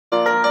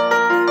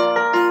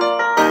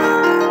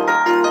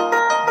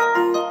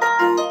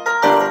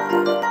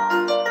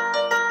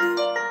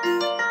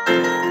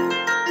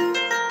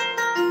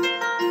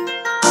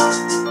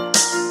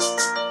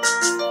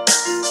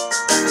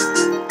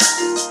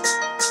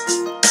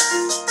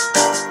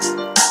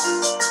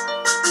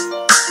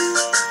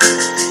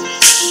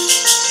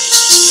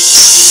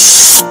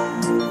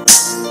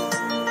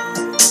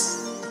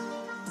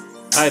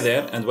Hi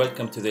there, and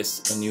welcome to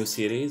this new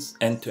series,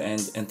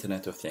 End-to-End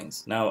Internet of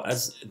Things. Now,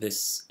 as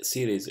this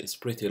series is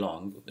pretty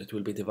long, it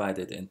will be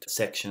divided into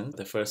sections,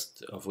 the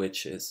first of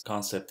which is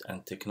Concept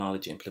and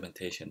Technology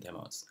Implementation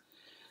Demos.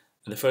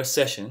 The first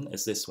session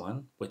is this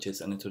one, which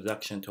is an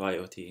introduction to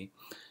IoT,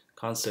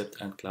 concept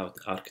and cloud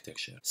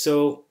architecture.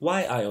 So,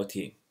 why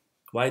IoT?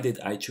 Why did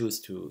I choose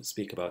to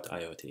speak about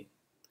IoT?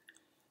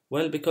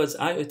 Well, because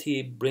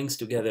IoT brings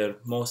together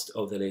most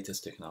of the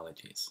latest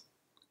technologies.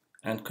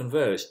 And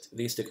converged,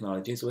 these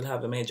technologies will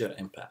have a major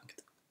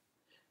impact.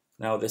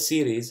 Now, the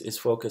series is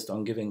focused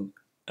on giving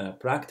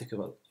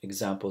practical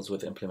examples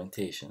with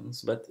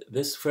implementations, but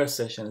this first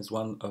session is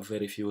one of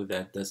very few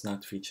that does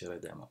not feature a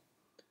demo.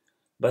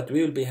 But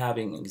we will be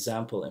having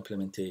example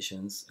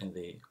implementations in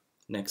the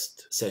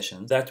next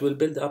session that will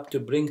build up to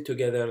bring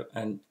together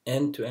an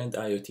end-to-end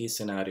IoT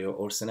scenario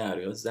or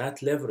scenarios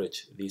that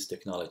leverage these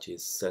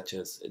technologies such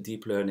as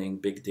deep learning,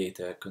 big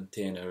data,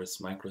 containers,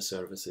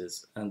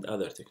 microservices, and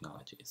other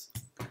technologies.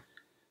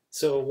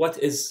 So what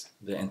is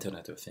the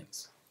Internet of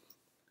Things?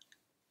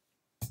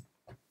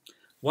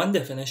 One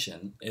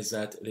definition is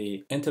that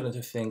the Internet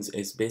of Things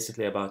is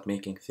basically about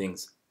making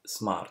things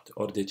smart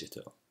or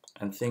digital.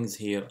 And things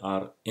here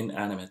are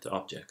inanimate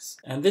objects.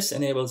 And this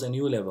enables a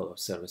new level of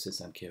services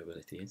and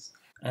capabilities.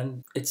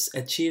 And it's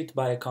achieved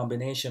by a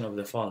combination of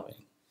the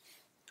following: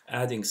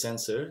 adding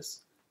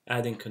sensors,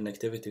 adding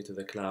connectivity to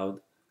the cloud,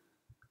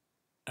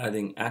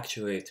 adding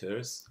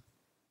actuators,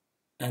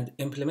 and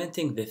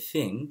implementing the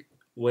thing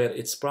where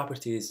its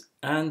properties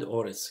and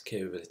or its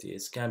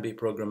capabilities can be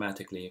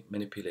programmatically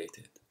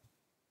manipulated.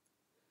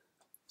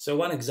 So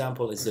one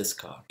example is this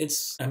car.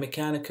 It's a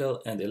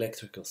mechanical and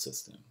electrical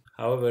system.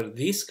 However,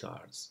 these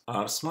cars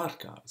are smart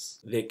cars.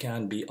 They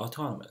can be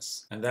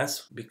autonomous, and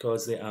that's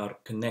because they are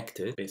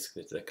connected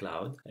basically to the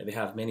cloud. They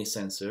have many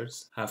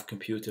sensors, have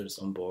computers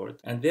on board,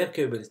 and their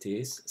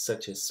capabilities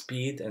such as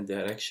speed and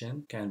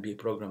direction can be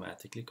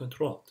programmatically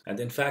controlled. And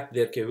in fact,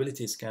 their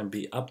capabilities can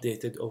be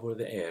updated over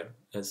the air,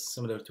 as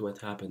similar to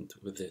what happened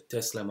with the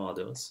Tesla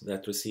models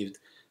that received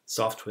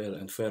software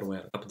and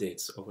firmware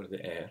updates over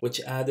the air, which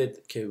added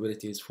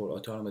capabilities for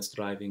autonomous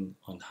driving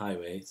on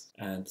highways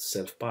and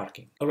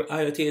self-parking.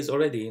 IoT is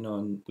already,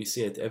 we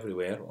see it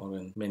everywhere or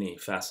in many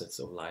facets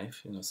of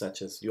life,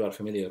 such as you are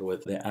familiar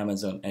with the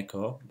Amazon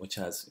Echo, which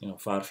has,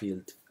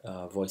 far-field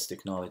voice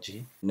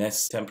technology,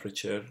 Nest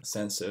temperature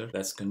sensor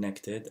that's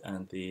connected,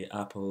 and the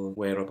Apple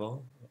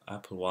wearable,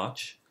 Apple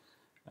Watch.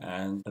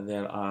 And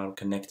there are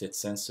connected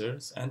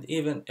sensors, and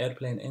even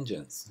airplane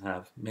engines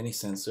have many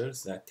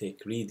sensors that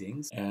take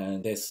readings,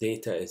 and this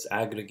data is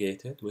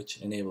aggregated,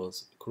 which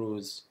enables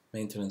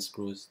maintenance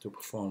crews to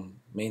perform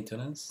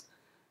maintenance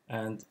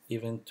and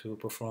even to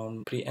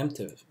perform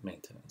preemptive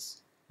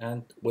maintenance.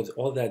 And with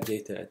all that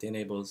data, it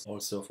enables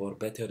also for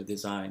better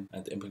design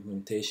and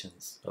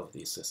implementations of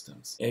these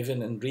systems.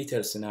 Even in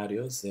retail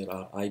scenarios, there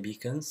are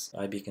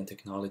iBeacon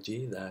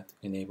technology that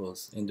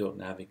enables indoor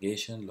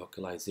navigation,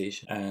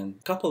 localization,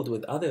 and coupled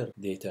with other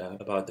data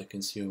about the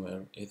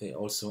consumer, they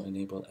also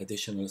enable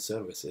additional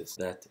services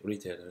that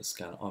retailers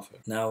can offer.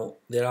 Now,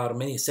 there are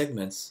many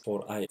segments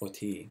for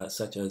IoT,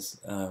 such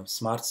as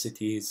smart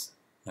cities,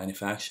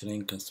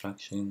 manufacturing,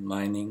 construction,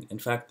 mining. In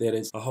fact, there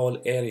is a whole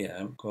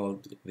area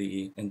called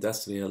the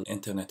Industrial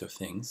Internet of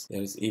Things.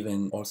 There is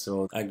even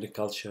also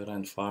agriculture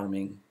and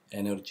farming,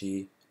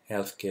 energy,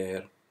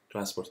 healthcare,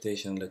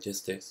 transportation,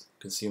 logistics,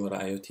 consumer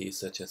IoT,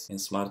 such as in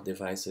smart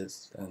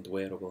devices and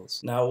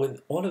wearables. Now,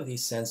 with all of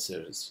these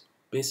sensors,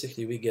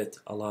 basically we get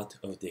a lot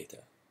of data.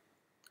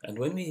 And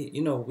when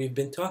we've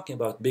been talking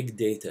about big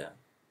data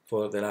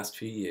for the last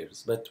few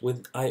years, but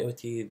with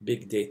IoT,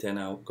 big data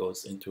now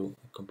goes into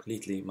a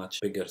completely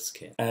much bigger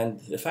scale. And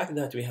the fact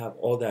that we have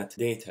all that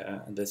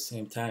data at the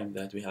same time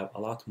that we have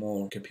a lot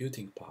more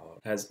computing power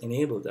has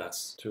enabled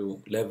us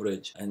to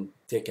leverage and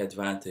take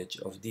advantage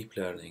of deep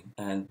learning,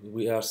 and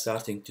we are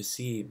starting to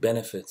see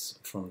benefits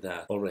from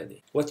that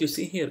already. What you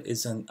see here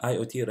is an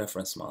IoT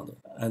reference model,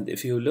 and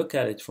if you look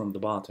at it from the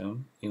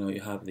bottom, you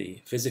have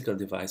the physical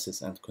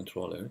devices and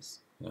controllers.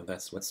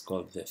 That's what's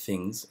called the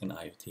things in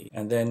IoT.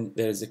 And then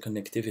there's a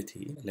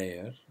connectivity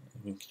layer,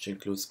 which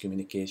includes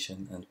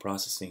communication and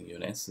processing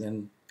units,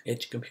 then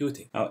edge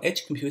computing. Now,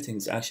 edge computing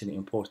is actually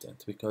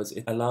important because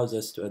it allows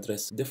us to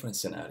address different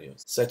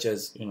scenarios, such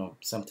as,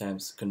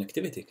 sometimes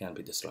connectivity can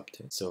be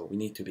disrupted. So we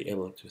need to be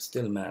able to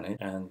still manage,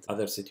 and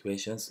other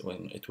situations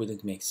when it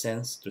wouldn't make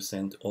sense to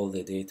send all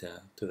the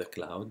data to the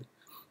cloud.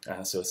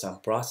 So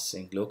some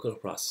local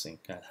processing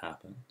can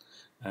happen,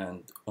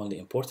 and only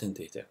important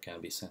data can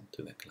be sent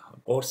to the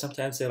cloud. Or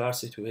sometimes there are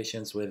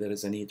situations where there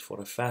is a need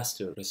for a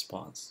faster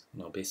response,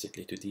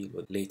 basically to deal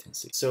with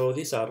latency. So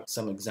these are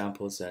some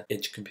examples that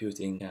edge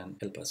computing can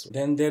help us with.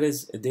 Then there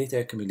is data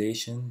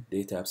accumulation,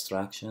 data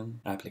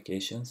abstraction,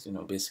 applications,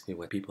 basically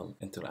what people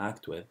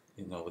interact with,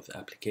 with the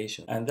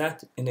application. And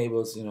that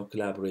enables,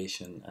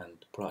 collaboration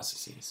and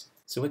processes.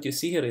 So what you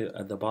see here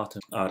at the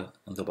bottom are,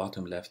 on the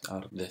bottom left,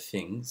 are the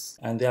things,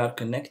 and they are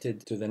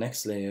connected to the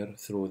next layer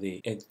through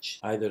the edge,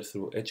 either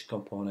through edge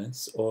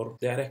components or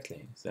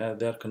directly. So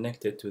they are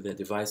connected to the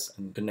device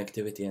and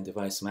connectivity and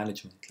device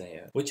management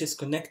layer, which is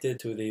connected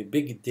to the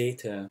big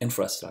data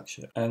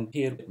infrastructure. And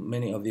here,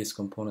 many of these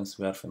components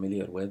we are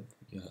familiar with,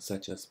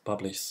 such as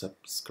publish,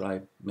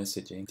 subscribe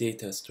messaging,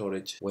 data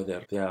storage,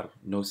 whether they are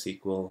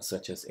NoSQL,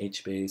 such as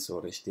HBase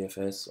or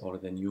HDFS or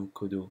the new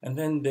Kudu, and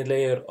then the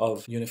layer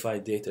of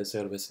unified data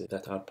services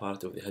that are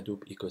part of the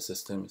Hadoop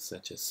ecosystem,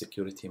 such as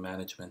security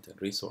management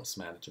and resource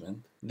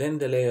management. Then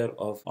the layer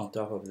of, on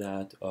top of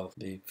that, of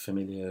the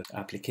familiar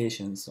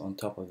applications on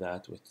top of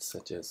that, which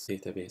such as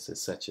databases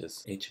such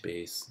as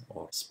HBase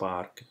or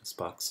Spark,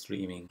 Spark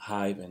Streaming,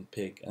 Hive and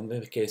Pig, and in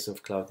the case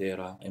of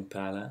Cloudera,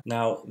 Impala.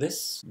 Now,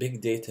 this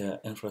big data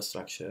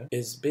infrastructure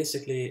is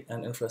basically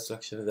an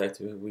infrastructure that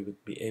we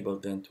would be able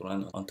then to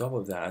run. On top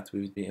of that,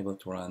 we would be able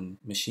to run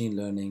machine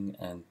learning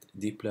and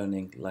deep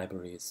learning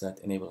libraries that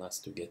enable us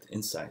to get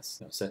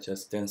insights, such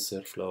as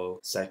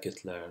TensorFlow,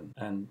 scikit-learn,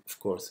 and of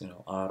course,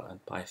 R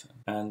and Python.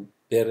 And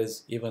there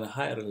is even a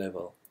higher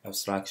level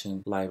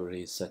abstraction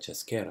libraries such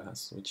as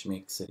Keras, which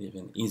makes it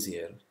even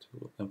easier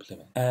to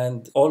implement.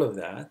 And all of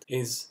that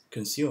is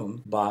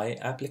consumed by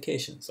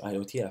applications,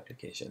 IoT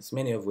applications,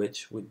 many of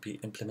which would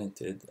be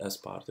implemented as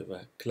part of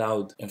a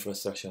cloud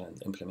infrastructure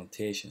and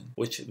implementation,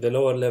 which the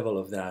lower level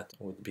of that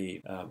would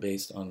be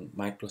based on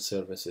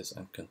microservices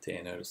and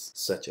containers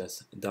such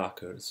as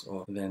Dockers,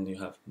 or then you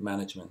have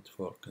management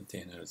for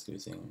containers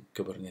using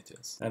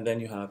Kubernetes. And then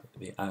you have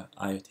the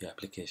IoT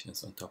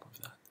applications on top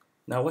of that.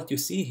 Now what you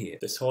see here,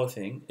 this whole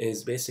thing,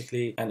 is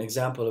basically an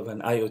example of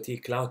an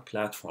IoT cloud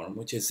platform,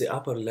 which is the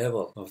upper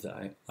level of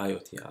the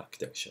IoT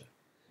architecture.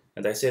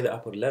 And I say the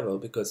upper level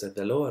because at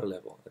the lower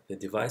level, at the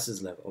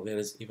devices level, there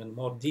is even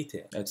more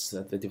detail. It's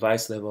at the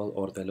device level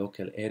or the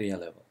local area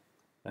level.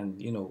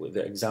 And with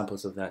the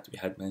examples of that we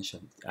had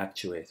mentioned,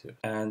 actuator.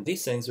 And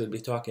these things we'll be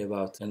talking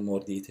about in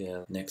more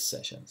detail next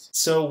sessions.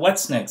 So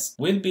what's next?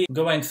 We'll be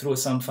going through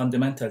some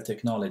fundamental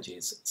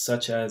technologies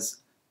such as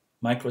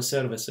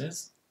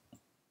microservices,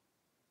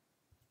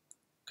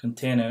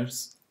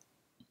 containers,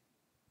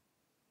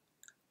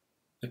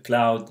 the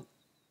cloud,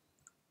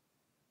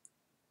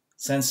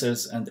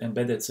 sensors and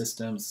embedded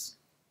systems,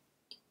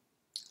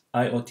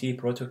 IoT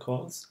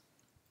protocols,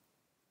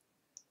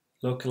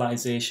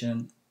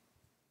 localization,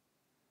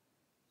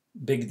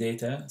 big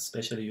data,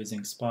 especially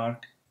using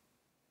Spark,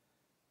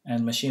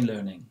 and machine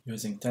learning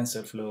using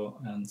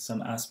TensorFlow and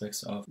some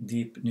aspects of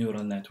deep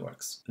neural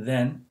networks.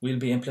 Then we'll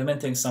be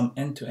implementing some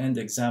end-to-end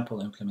example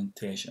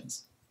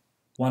implementations.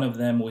 One of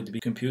them would be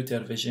computer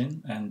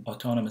vision and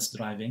autonomous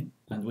driving,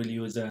 and we'll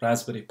use a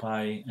Raspberry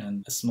Pi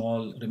and a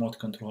small remote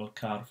control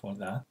car for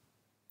that.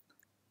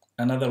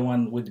 Another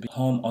one would be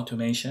home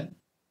automation.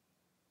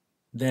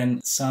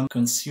 Then some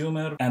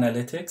consumer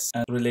analytics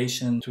in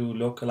relation to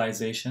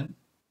localization,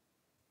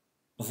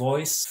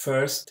 voice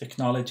first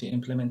technology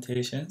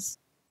implementations,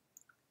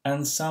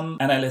 and some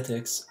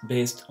analytics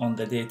based on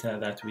the data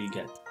that we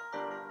get.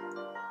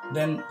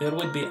 Then there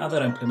would be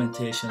other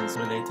implementations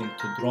relating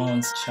to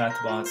drones,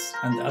 chatbots,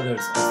 and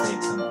others as they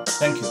come up.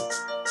 Thank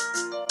you.